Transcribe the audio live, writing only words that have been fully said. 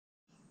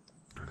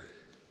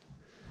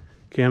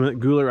Okay, I'm at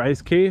Guler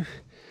Ice Cave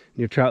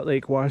near Trout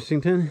Lake,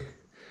 Washington.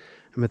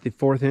 I'm at the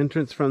fourth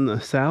entrance from the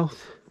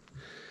south.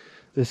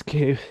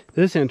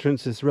 This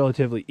entrance is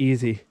relatively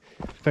easy.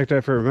 In fact,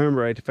 if I remember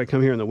right, if I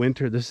come here in the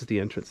winter, this is the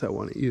entrance I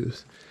want to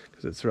use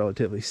because it's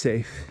relatively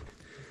safe.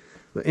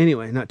 But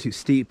anyway, not too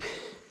steep.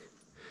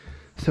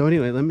 So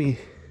anyway,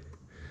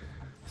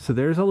 so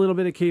there's a little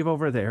bit of cave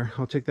over there.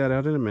 I'll check that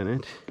out in a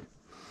minute.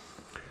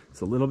 It's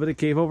a little bit of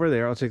cave over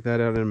there. I'll check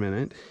that out in a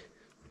minute.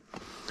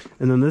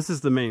 And then this is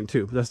the main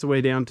tube. That's the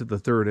way down to the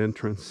third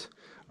entrance.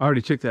 I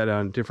already checked that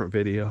out in a different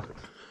video.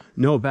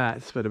 No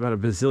bats, but about a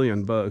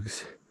bazillion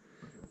bugs.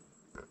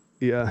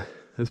 Yeah,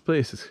 this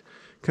place is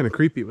kind of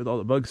creepy with all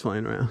the bugs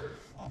flying around.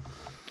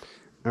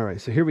 All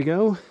right, so here we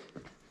go.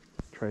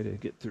 Try to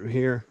get through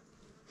here.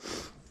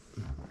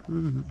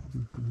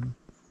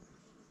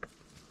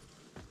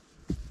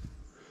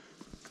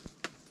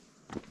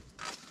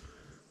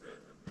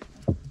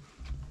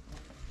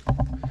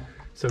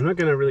 So I'm not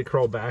going to really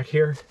crawl back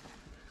here,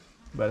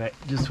 but I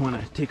just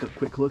want to take a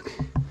quick look,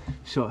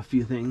 show a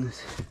few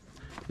things.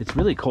 It's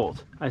really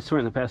cold. I swear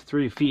in the past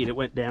 3 feet it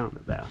went down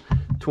about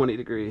 20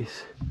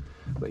 degrees.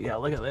 But yeah,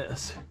 look at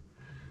this.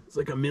 It's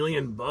like a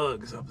million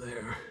bugs up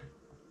there.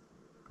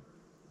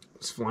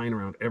 It's flying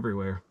around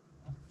everywhere.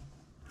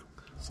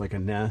 It's like a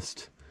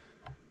nest.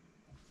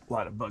 A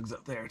lot of bugs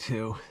up there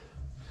too.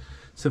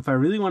 So if I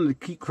really wanted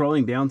to keep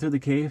crawling down through the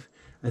cave,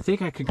 I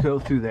think I could go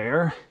through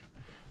there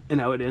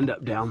and I would end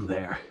up down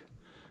there.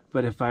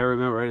 But if I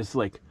remember,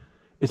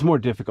 it's more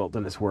difficult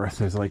than it's worth.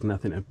 There's like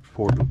nothing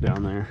important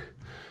down there,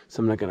 so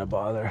I'm not gonna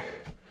bother.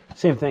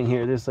 Same thing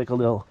here. There's like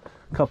a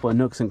couple of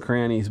nooks and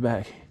crannies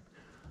back.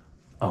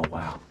 Oh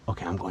wow.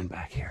 Okay, I'm going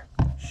back here.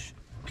 Shh,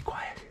 be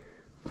quiet.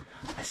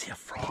 I see a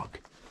frog.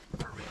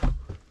 For real.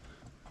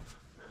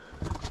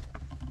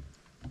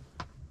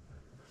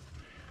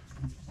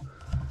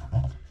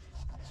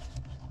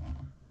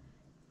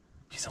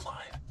 He's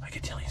alive. I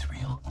can tell he's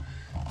real.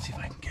 Let's see if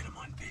I can get him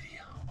on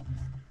video.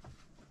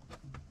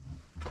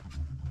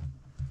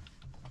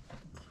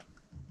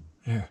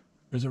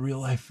 There's a real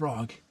life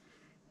frog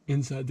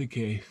inside the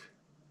cave.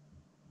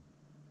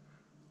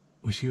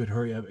 Wish he would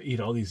hurry up and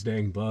eat all these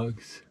dang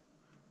bugs.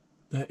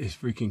 That is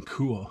freaking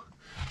cool.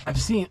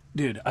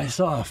 Dude, I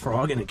saw a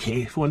frog in a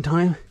cave one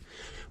time,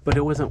 but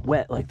it wasn't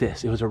wet like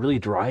this. It was a really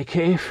dry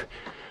cave.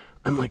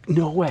 I'm like,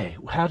 no way.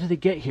 How did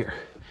it get here?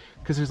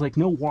 Because there's like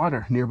no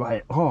water nearby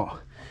at all.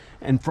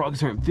 And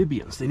frogs are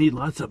amphibians. They need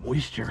lots of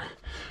moisture.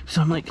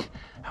 So I'm like,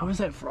 how is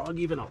that frog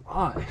even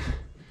alive?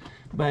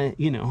 But,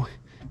 you know,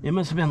 it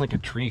must have been like a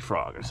tree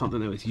frog or something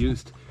that was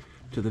used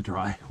to the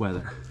dry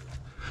weather.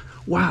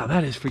 Wow,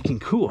 that is freaking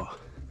cool.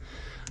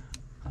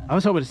 I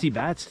was hoping to see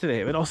bats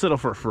today, but I'll settle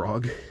for a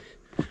frog.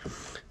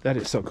 That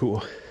is so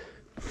cool.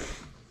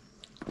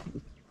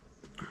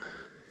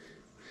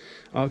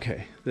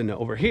 Okay, then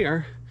over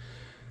here,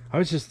 I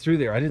was just through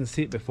there. I didn't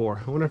see it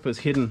before. I wonder if it was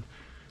hidden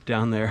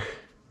down there,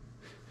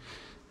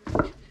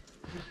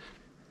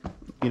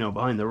 you know,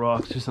 behind the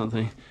rocks or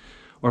something,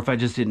 or if I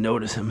just didn't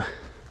notice him.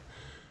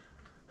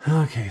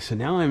 Okay, so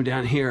now I'm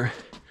down here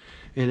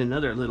in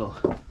another little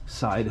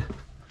side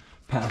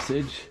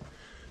passage.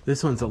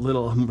 This one's a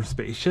little more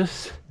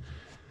spacious.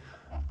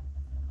 I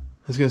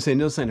was gonna say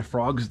no sign of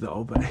frogs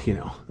though, but you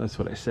know, that's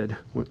what I said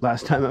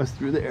last time I was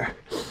through there.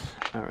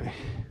 All right,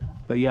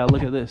 but yeah,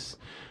 look at this.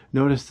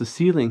 Notice the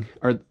ceiling,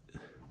 or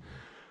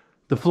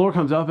the floor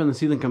comes up and the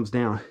ceiling comes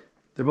down.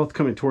 They're both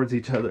coming towards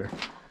each other.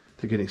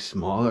 They're getting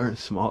smaller and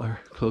smaller,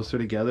 closer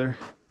together.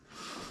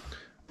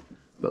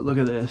 But look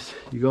at this.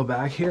 You go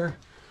back here,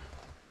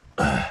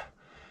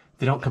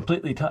 they don't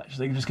completely touch.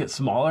 They can just get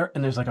smaller,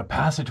 and there's like a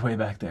passageway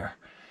back there.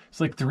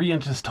 It's like 3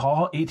 inches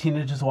tall, 18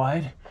 inches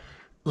wide.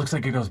 Looks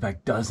like it goes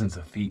back dozens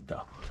of feet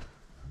though.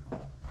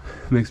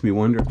 Makes me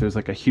wonder if there's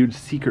like a huge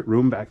secret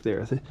room back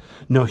there that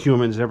no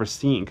human's ever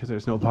seen, because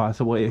there's no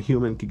possible way a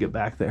human could get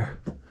back there.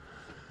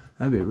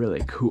 That'd be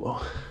really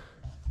cool.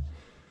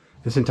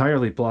 It's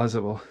entirely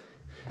plausible.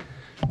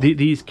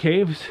 These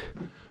caves,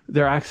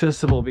 they're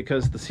accessible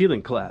because the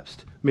ceiling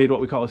collapsed, made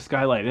what we call a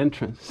skylight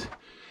entrance.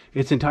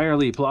 It's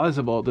entirely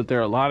plausible that there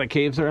are a lot of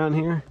caves around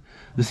here.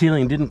 The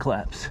ceiling didn't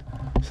collapse,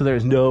 so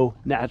there's no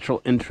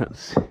natural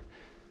entrance.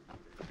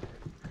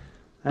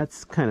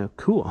 That's kind of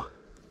cool.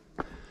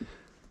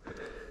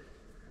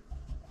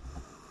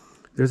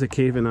 There's a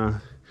cave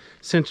in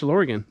Central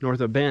Oregon, north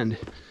of Bend.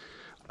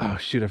 Oh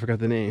shoot, I forgot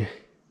the name.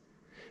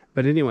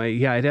 But anyway,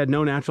 yeah, it had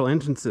no natural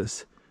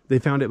entrances. They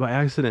found it by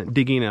accident,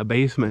 digging a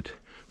basement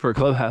for a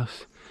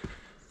clubhouse.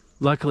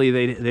 Luckily,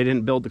 they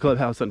didn't build the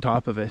clubhouse on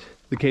top of it.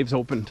 The cave's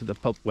open to the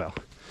public, well,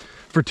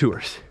 for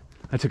tours.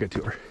 I took a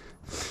tour.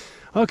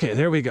 Okay,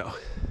 there we go.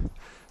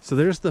 So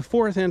there's the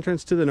fourth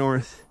entrance to the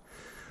north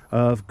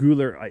of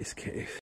Guler Ice Cave.